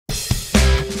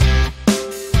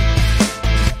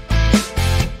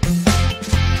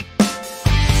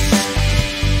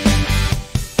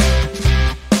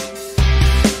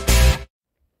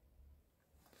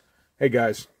Hey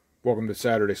guys, welcome to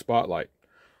Saturday Spotlight.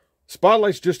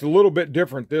 Spotlight's just a little bit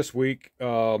different this week.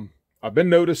 I've been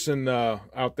noticing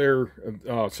out there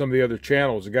some of the other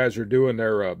channels, the guys are doing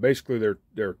their basically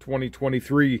their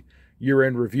 2023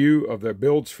 year-end review of their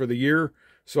builds for the year.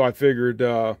 So I figured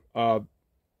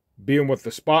being with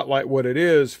the Spotlight what it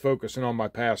is, focusing on my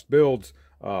past builds,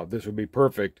 this would be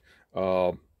perfect.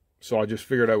 So I just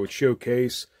figured I would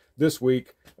showcase this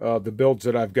week the builds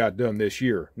that I've got done this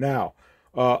year. Now,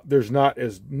 there's not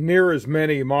as near as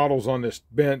many models on this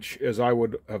bench as I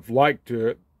would have liked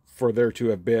for there to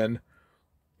have been.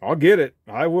 I'll get it.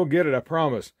 I will get it, I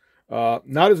promise. Not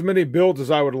as many builds as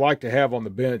I would like to have on the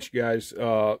bench, guys,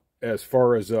 as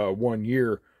far as 1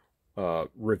 year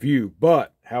review.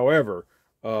 But, however,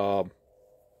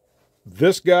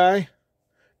 this guy,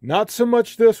 not so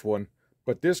much this one,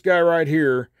 but this guy right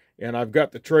here, and I've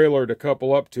got the trailer to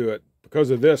couple up to it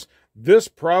because of this. This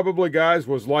probably, guys,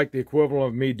 was like the equivalent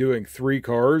of me doing 3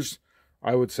 cars,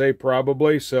 I would say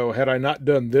probably. So had I not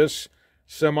done this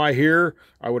semi here,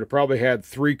 I would have probably had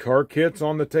 3 car kits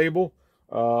on the table.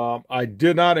 I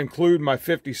did not include my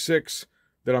 56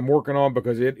 that I'm working on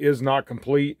because it is not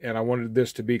complete, and I wanted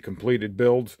this to be completed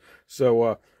builds.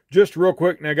 So just real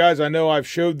quick, now guys, I know I've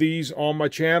showed these on my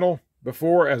channel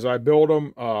before as I build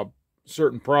them,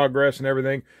 certain progress and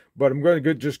everything, but I'm going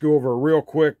to just go over a real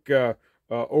quick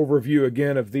overview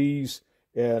again of these,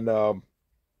 and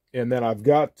then I've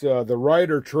got the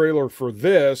rider trailer for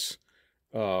this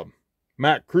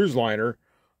Mack cruise liner,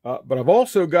 but I've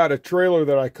also got a trailer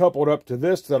that I coupled up to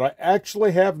this that I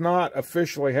actually have not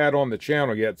officially had on the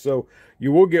channel yet. So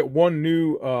you will get one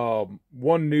new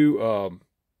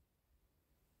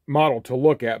model to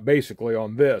look at basically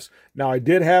on this. Now I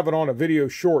did have it on a video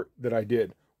short that I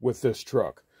did with this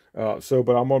truck, but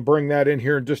I'm going to bring that in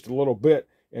here in just a little bit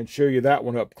and show you that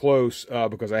one up close,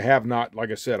 because I have not,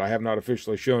 like I said, I have not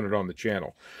officially shown it on the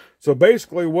channel. So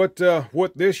basically what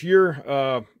this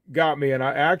year got me, and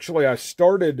I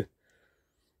started,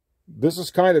 this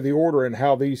is kind of the order and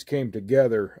how these came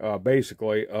together,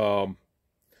 basically.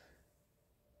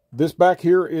 This back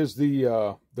here is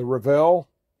the Revell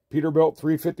Peterbilt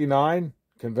 359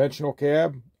 conventional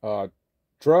cab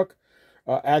truck.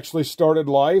 Actually started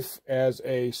life as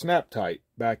a snap tight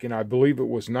back in, I believe it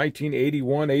was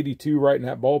 1981, 82, right in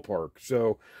that ballpark.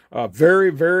 So very,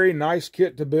 very nice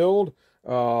kit to build.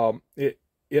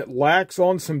 It lacks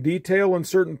on some detail in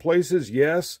certain places,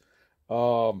 yes.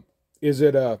 Is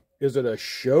it a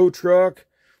show truck?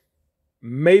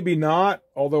 Maybe not,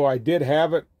 although I did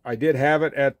have it. I did have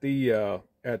it at the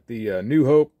New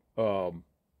Hope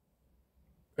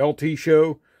LT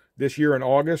show this year in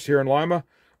August here in Lima.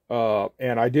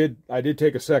 And I did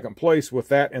take a second place with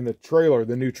that and the trailer,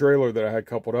 the new trailer that I had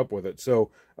coupled up with it.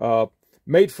 So,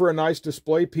 made for a nice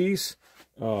display piece.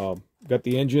 Got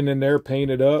the engine in there,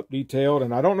 painted up, detailed.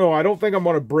 And I don't think I'm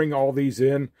going to bring all these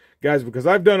in, guys, because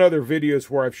I've done other videos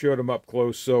where I've showed them up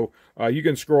close. So, you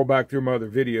can scroll back through my other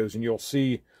videos and you'll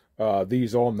see,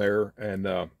 these on there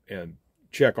and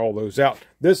check all those out.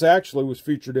 This actually was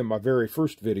featured in my very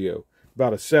first video,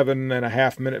 about a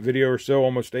 7.5 minute video or so,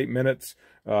 almost 8 minutes.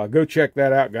 Go check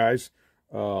that out, guys.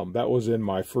 That was in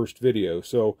my first video.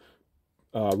 So,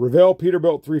 Revell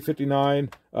Peterbilt 359.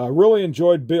 Really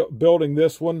enjoyed building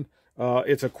this one.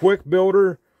 It's a quick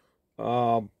builder,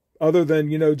 other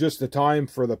than, just the time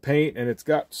for the paint, and it's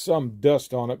got some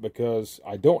dust on it because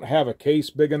I don't have a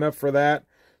case big enough for that.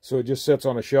 So it just sits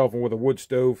on a shelf, and with a wood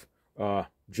stove,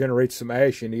 generates some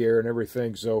ash in the air and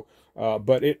everything. So,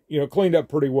 but it, cleaned up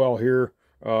pretty well here,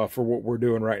 for what we're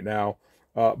doing right now.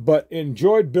 But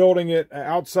enjoyed building it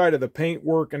outside of the paint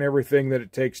work and everything that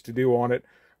it takes to do on it.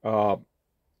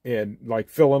 And like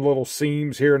filling little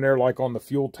seams here and there, like on the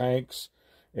fuel tanks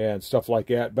and stuff like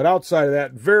that. But outside of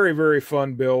that, very, very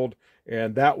fun build.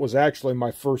 And that was actually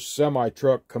my first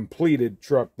semi-truck, completed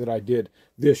truck that I did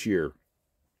this year.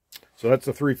 So that's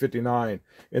the 359.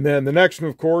 And then the next one,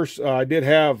 of course, I did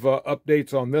have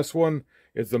updates on this one.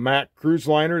 It's the Mack cruise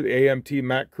liner, the AMT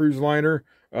Mack cruise liner.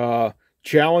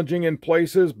 Challenging in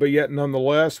places, but yet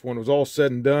nonetheless, when it was all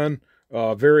said and done,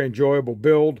 very enjoyable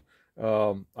build.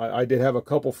 I did have a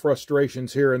couple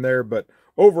frustrations here and there, but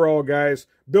overall, guys,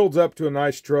 builds up to a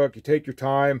nice truck. You take your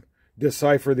time,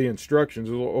 decipher the instructions.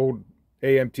 The old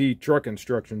AMT truck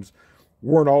instructions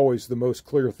weren't always the most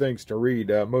clear things to read.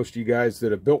 Most of you guys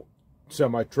that have built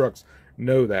semi-trucks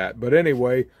know that. But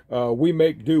anyway, we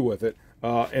make do with it.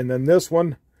 And then this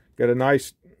one, got a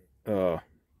nice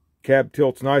cab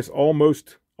tilt's nice,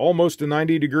 almost a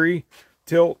 90-degree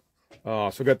tilt.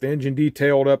 So got the engine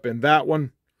detailed up in that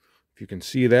one. If you can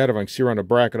see that, if I can see around the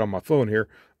bracket on my phone here.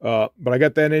 But I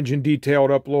got that engine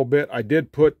detailed up a little bit. I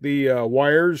did put the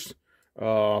wires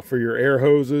for your air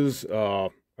hoses. I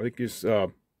think it's, I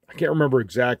can't remember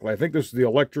exactly. I think this is the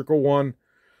electrical one.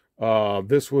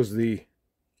 This was the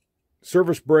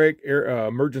service brake,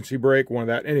 emergency brake, one of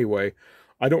that. Anyway,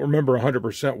 I don't remember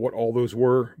 100% what all those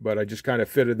were, but I just kind of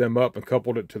fitted them up and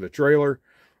coupled it to the trailer.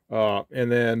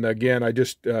 And then again, I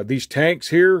just, these tanks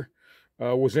here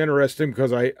was interesting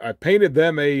because I painted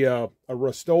them a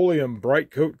Rust-Oleum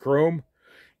bright coat chrome,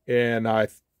 and I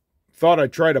thought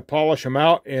I'd try to polish them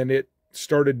out, and it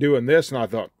started doing this, and I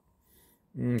thought,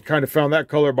 kind of found that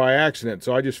color by accident.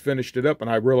 So I just finished it up, and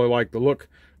I really like the look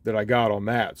that I got on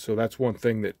that. So that's one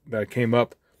thing that came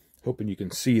up, hoping you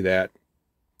can see that.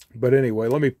 But anyway,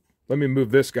 let me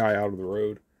move this guy out of the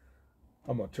road.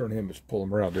 I'm going to turn him, just pull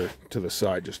him around there to the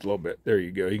side just a little bit. There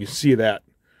you go. You can see that,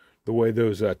 the way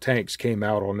those tanks came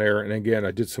out on there. And again,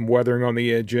 I did some weathering on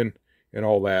the engine and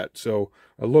all that. So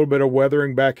a little bit of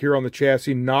weathering back here on the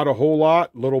chassis, not a whole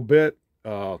lot, little bit,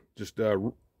 just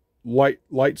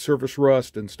light surface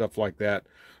rust and stuff like that,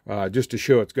 just to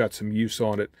show it's got some use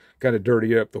on it, kind of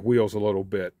dirty up the wheels a little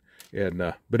bit. And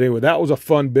but anyway, that was a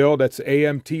fun build. That's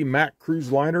AMT Mac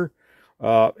Cruise Liner.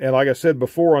 And like I said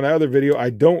before on the other video, I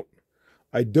don't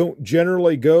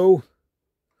generally go,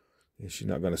 she's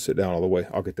not going to sit down all the way.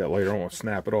 I'll get that later. I want to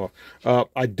snap it off.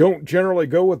 I don't generally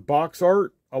go with box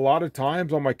art a lot of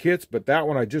times on my kits, but that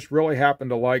one I just really happened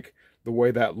to like the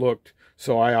way that looked,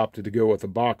 so I opted to go with the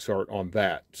box art on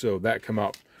that. So that come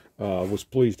out, was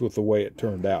pleased with the way it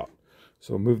turned out.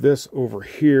 So move this over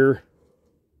here.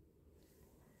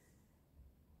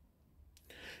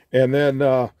 And then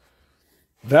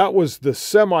that was the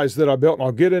semis that I built, and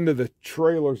I'll get into the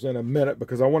trailers in a minute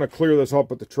because I want to clear this up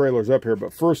with the trailers up here.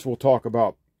 But first we'll talk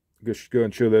about, just go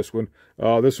and show this one.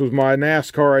 This was my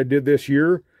NASCAR I did this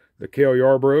year, the Cale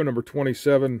Yarborough number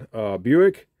 27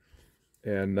 Buick.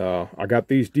 And I got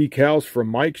these decals from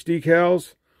Mike's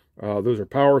Decals. Those are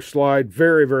Power Slide,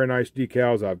 very, very nice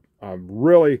decals. I'm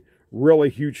really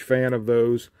huge fan of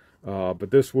those. But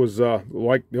this was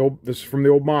like the old, this is from the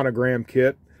old Monogram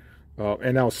kit.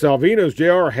 And now Salvino's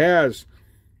JR has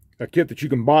a kit that you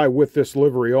can buy with this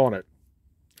livery on it.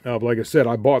 But like I said,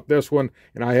 I bought this one,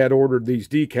 and I had ordered these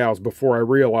decals before I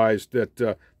realized that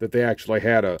that they actually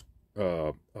had a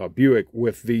Buick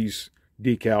with these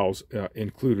decals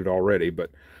included already.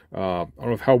 But I don't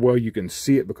know how well you can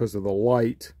see it because of the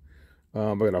light.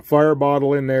 I got a fire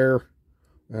bottle in there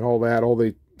and all that, all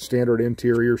the standard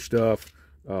interior stuff.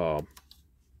 Got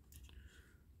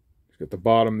the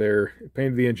bottom there,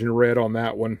 painted the engine red on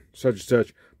that one, such and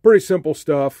such. Pretty simple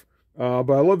stuff, but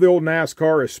I love the old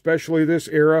NASCAR, especially this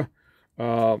era.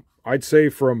 I'd say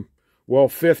from, well,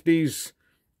 50s,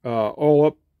 all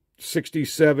up 60s,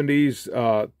 70s,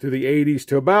 to the 80s,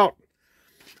 to about,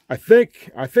 I think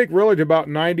really to about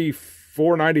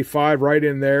 94, 95, right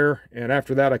in there. And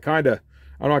after that, I kind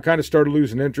of started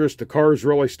losing interest. The cars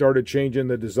really started changing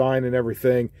the design and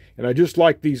everything, and I just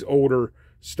like these older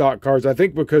stock cars. I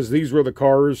think because these were the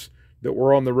cars that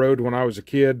were on the road when I was a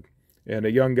kid and a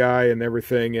young guy and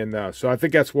everything. And so I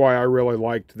think that's why I really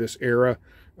liked this era.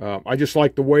 I just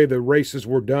liked the way the races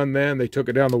were done then. They took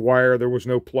it down the wire. There was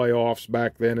no playoffs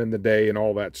back then in the day and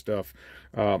all that stuff.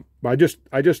 I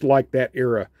just liked that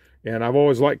era. And I've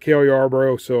always liked Cale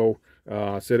Yarborough, so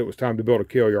I said it was time to build a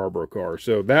Cale Yarborough car.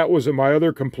 So that was my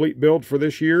other complete build for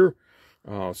this year.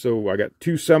 So I got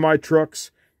 2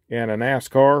 semi-trucks and a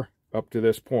NASCAR up to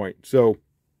this point. So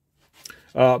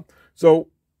so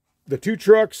the 2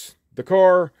 trucks, the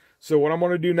car. So what I'm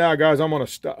going to do now, guys, I'm going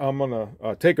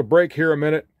to take a break here a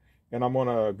minute, and I'm going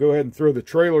to go ahead and throw the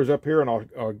trailers up here, and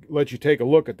I'll let you take a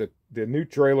look at the new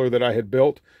trailer that I had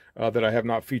built that I have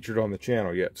not featured on the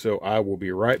channel yet. So I will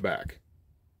be right back.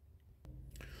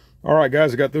 All right,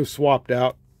 guys, I got those swapped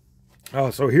out.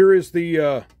 So here is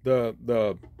the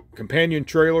companion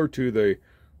trailer to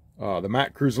the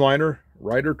Mac Cruise Liner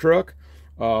Ryder truck.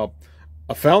 I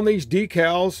found these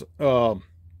decals,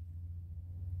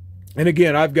 and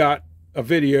again, I've got a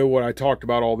video where I talked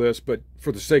about all this, but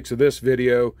for the sakes of this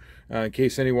video, in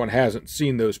case anyone hasn't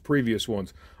seen those previous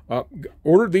ones,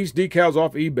 ordered these decals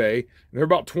off eBay, and they're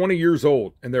about 20 years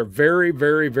old, and they're very,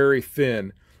 very, very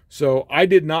thin. So I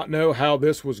did not know how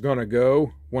this was going to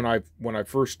go when I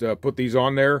first put these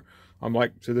on there. I'm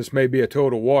like, so this may be a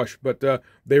total wash, but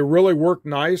they really work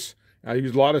nice. I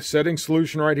used a lot of setting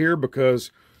solution right here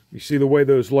because you see the way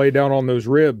those lay down on those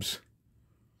ribs.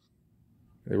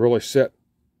 They really set.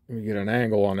 Let me get an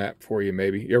angle on that for you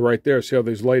maybe. Yeah, right there. See how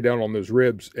these lay down on those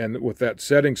ribs. And with that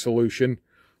setting solution,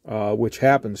 which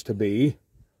happens to be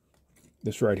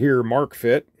this right here, Mark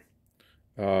Fit.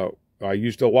 I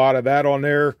used a lot of that on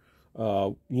there.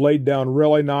 Laid down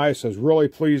really nice. I was really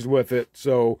pleased with it.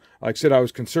 So, like I said, I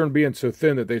was concerned being so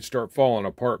thin that they'd start falling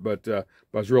apart, but I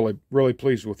was really, really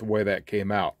pleased with the way that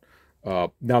came out.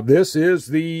 Now, this is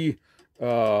the,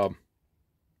 I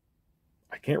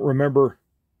can't remember.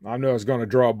 I know I was going to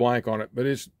draw a blank on it, but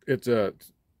it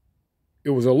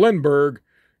was a Lindbergh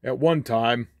at one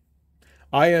time.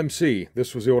 IMC.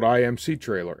 This was the old IMC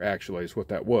trailer, actually, is what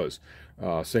that was.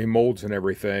 Same molds and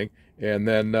everything. And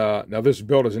then, now this is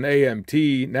built as an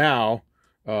AMT now,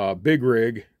 big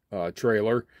rig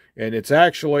trailer. And it's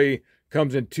actually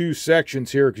comes in two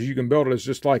sections here, because you can build it as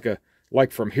just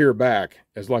like from here back,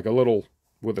 as like a little,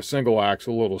 with a single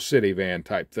axle, little city van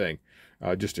type thing.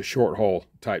 Just a short haul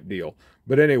type deal.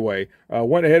 But anyway,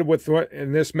 went ahead with what,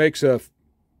 and this makes a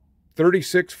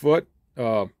 36-foot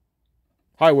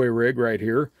highway rig right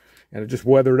here. And it just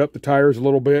weathered up the tires a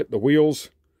little bit, the wheels.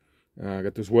 I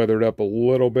got this weathered up a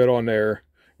little bit on there,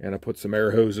 and I put some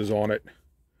air hoses on it.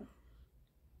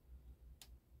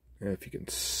 And if you can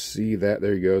see that,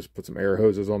 there you go. Put some air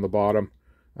hoses on the bottom.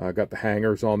 Got the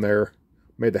hangers on there.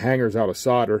 Made the hangers out of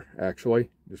solder,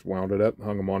 actually. Just wound it up and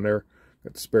hung them on there.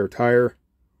 Got the spare tire.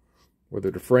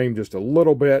 Weathered the frame just a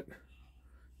little bit.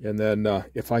 And then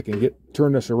if I can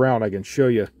turn this around, I can show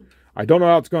you. I don't know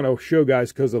how it's going to show,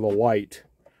 guys, because of the light.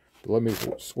 But let me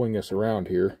swing this around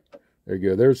here. There you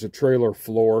go. There's the trailer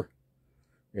floor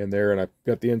in there, and I've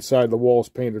got the inside of the walls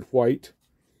painted white.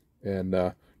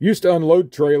 And used to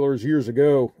unload trailers years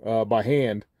ago by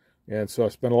hand, and so I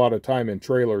spent a lot of time in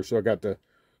trailers, so I got to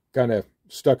kind of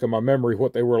stuck in my memory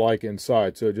what they were like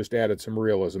inside, so it just added some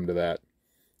realism to that.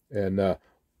 And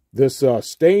this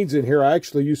stains in here, I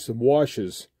actually used some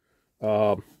washes,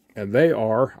 and they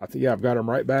are, I think, yeah, I've got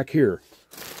them right back here.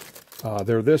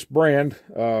 They're this brand,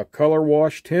 Color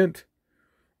Wash Tint.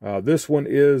 This one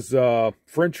is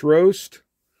French Roast.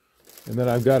 And then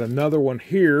I've got another one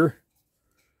here,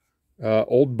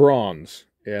 Old Bronze.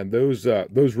 And those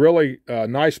really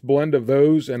nice blend of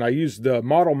those. And I used the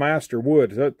Model Master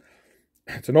wood.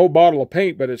 It's an old bottle of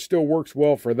paint, but it still works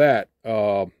well for that.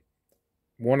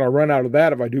 When I run out of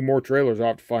that, if I do more trailers, I'll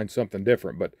have to find something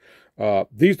different. But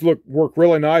these work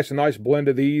really nice. A nice blend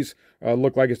of these.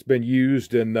 Look like it's been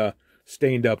used and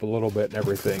stained up a little bit and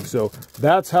everything. So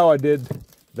that's how I did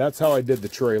the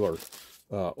trailer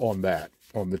on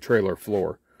the trailer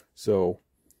floor. So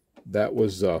that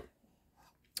was, and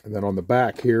then on the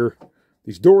back here,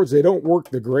 these doors, they don't work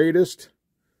the greatest,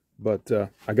 but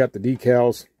I got the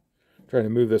decals. I'm trying to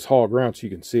move this hog around so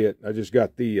you can see it. I just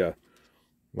got the,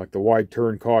 like the wide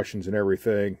turn cautions and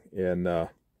everything, and the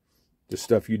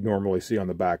stuff you'd normally see on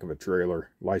the back of a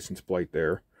trailer, license plate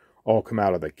there, all come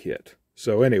out of the kit.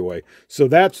 So anyway, so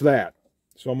that's that.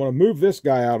 So I'm going to move this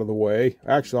guy out of the way.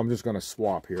 Actually, I'm just going to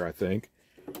swap here, I think.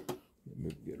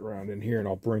 Get around in here, and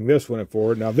I'll bring this one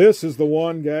forward. Now, this is the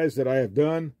one, guys, that I have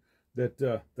done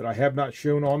that I have not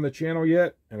shown on the channel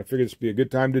yet, and I figured this would be a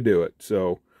good time to do it.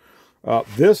 So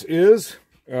this is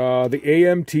the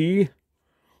AMT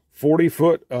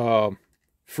 40-foot Fruhoff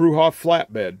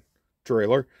flatbed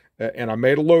trailer, and I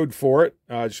made a load for it.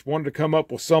 I just wanted to come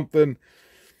up with something.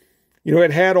 You know,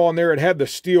 it had on there, it had the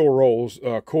steel rolls,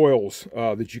 coils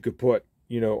that you could put,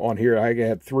 you know, on here. I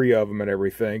had 3 of them and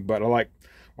everything, but I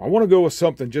want to go with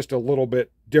something just a little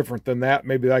bit different than that.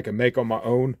 Maybe that I can make on my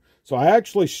own. So I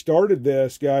actually started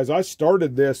this, guys. I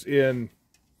started this in,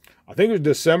 I think it was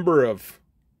December of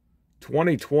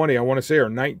 2020, I want to say, or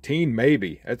 19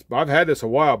 maybe. I've had this a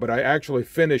while, but I actually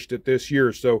finished it this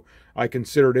year, so I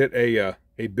considered it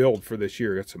a build for this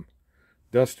year. Got some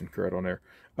dust and crud on there.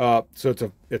 So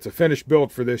it's a finished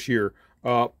build for this year.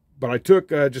 But I took,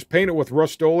 just painted with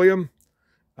Rust-Oleum.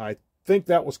 I think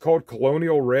that was called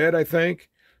Colonial Red, I think.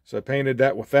 So I painted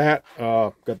that with that.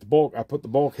 Got the bulk, I put the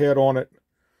bulkhead on it.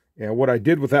 And what I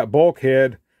did with that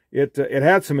bulkhead, it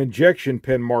had some injection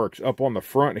pin marks up on the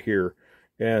front here.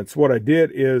 And so what I did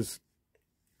is,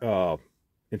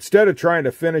 instead of trying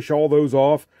to finish all those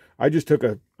off, I just took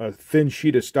a thin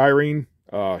sheet of styrene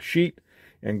sheet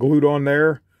and glued on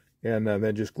there. And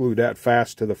then just glued that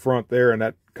fast to the front there, and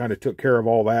that kind of took care of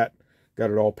all that. Got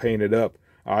it all painted up.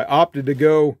 I opted to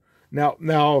go,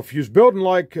 now if you was building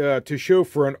like to show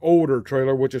for an older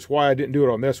trailer, which is why I didn't do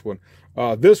it on this one,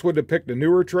 this would depict a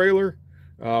newer trailer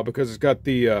because it's got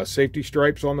the safety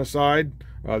stripes on the side.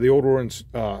 The older ones,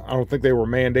 I don't think they were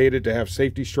mandated to have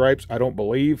safety stripes, I don't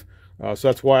believe. So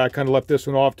that's why I kind of left this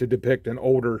one off, to depict an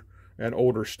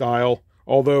older style.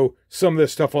 Although some of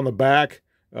this stuff on the back,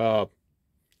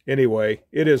 anyway,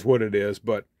 it is what it is.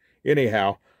 But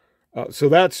anyhow, so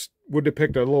that's would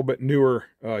depict a little bit newer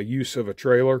use of a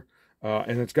trailer.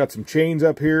 And it's got some chains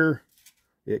up here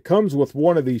it comes with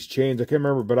one of these chains. I can't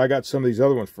remember, but I got some of these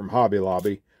other ones from Hobby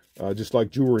Lobby, just like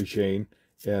jewelry chain,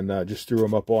 and just threw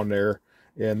them up on there.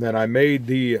 And then I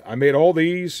made all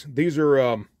these. These are,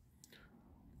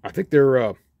 I think they're,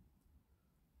 I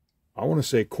want to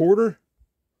say quarter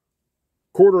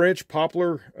inch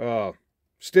poplar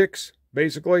sticks,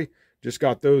 basically. Just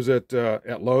got those at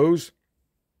Lowe's,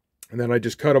 and then I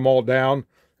just cut them all down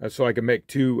so I can make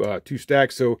two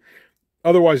stacks. So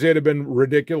otherwise they'd have been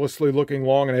ridiculously looking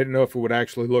long, and I didn't know if it would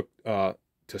actually look to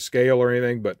scale or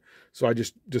anything. But so I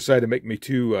just decided to make me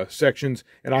two sections,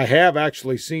 and I have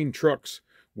actually seen trucks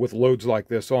with loads like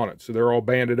this on it. So they're all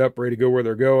banded up, ready to go where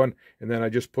they're going, and then I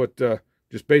just put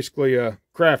just basically a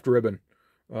craft ribbon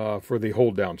for the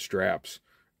hold down straps.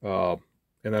 And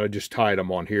then I just tied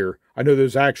them on here. I know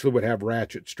those actually would have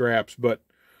ratchet straps, but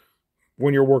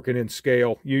when you're working in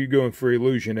scale, you're going for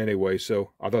illusion anyway,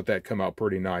 so I thought that'd come out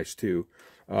pretty nice too.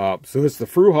 So this is the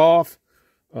Fruhoff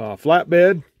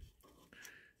flatbed,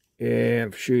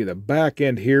 and I'll show you the back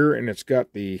end here, and it's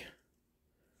got the,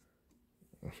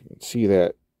 if you can see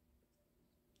that,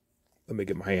 let me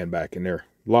get my hand back in there.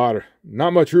 Not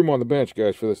much room on the bench,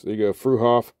 guys, for this. There you go,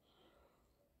 Fruhoff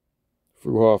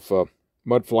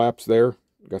mud flaps there.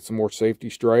 Got some more safety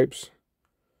stripes.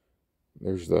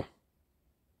 There's the,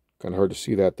 kind of hard to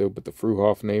see that though, but the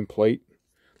Fruhoff nameplate.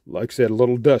 Like I said, a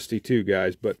little dusty too,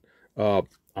 guys, but I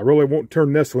really won't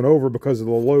turn this one over because of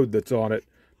the load that's on it.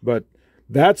 But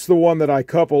that's the one that I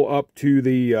couple up to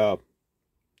the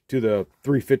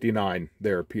 359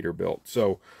 there Peterbilt.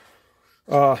 So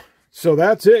so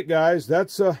that's it, guys.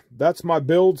 That's my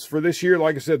builds for this year.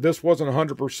 Like I said, this wasn't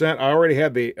 100%. I already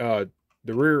had the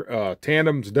rear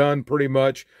tandems done pretty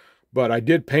much, but I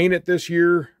did paint it this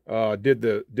year. Did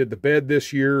the bed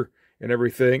this year and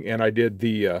everything, and I did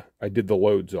the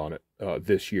loads on it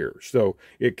this year. So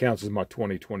it counts as my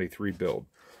 2023 build.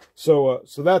 So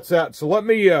that's that. So let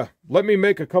me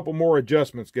make a couple more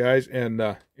adjustments, guys, and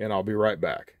I'll be right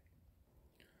back.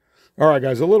 All right,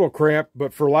 guys, a little cramped,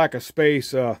 but for lack of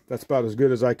space, that's about as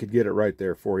good as I could get it right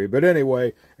there for you. But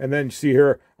anyway, and then you see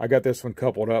here, I got this one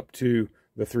coupled up to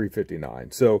the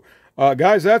 359. So,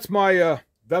 guys, that's my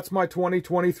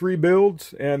 2023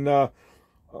 builds, and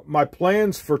my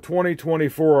plans for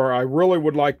 2024 are I really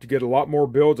would like to get a lot more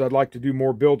builds. I'd like to do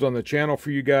more builds on the channel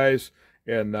for you guys,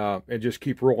 and just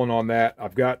keep rolling on that.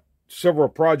 I've got several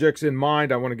projects in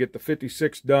mind. I want to get the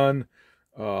 56 done.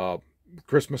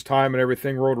 Christmas time and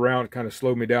everything rolled around, it kind of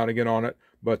slowed me down again on it,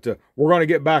 but we're going to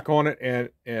get back on it,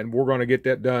 and we're going to get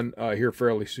that done here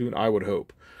fairly soon, I would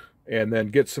hope, and then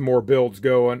get some more builds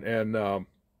going, and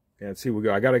see what we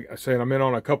go. I say I'm in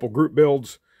on a couple group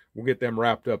builds. We'll get them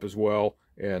wrapped up as well,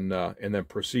 and then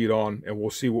proceed on, and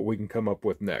we'll see what we can come up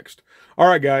with next. All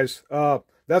right, guys,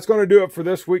 that's going to do it for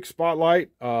this week's Spotlight.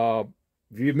 If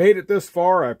you've made it this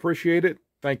far, I appreciate it.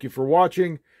 Thank you for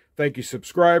watching. Thank you,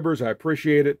 subscribers. I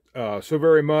appreciate it so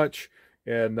very much,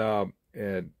 and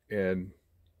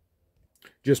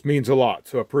just means a lot.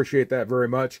 So I appreciate that very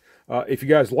much. If you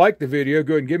guys like the video,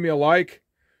 go ahead and give me a like,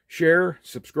 share,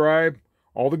 subscribe,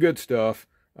 all the good stuff.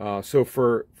 So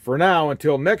for now,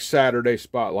 until next Saturday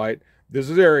Spotlight, this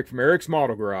is Eric from Eric's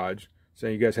Model Garage,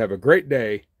 saying you guys have a great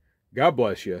day. God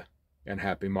bless you, and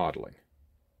happy modeling.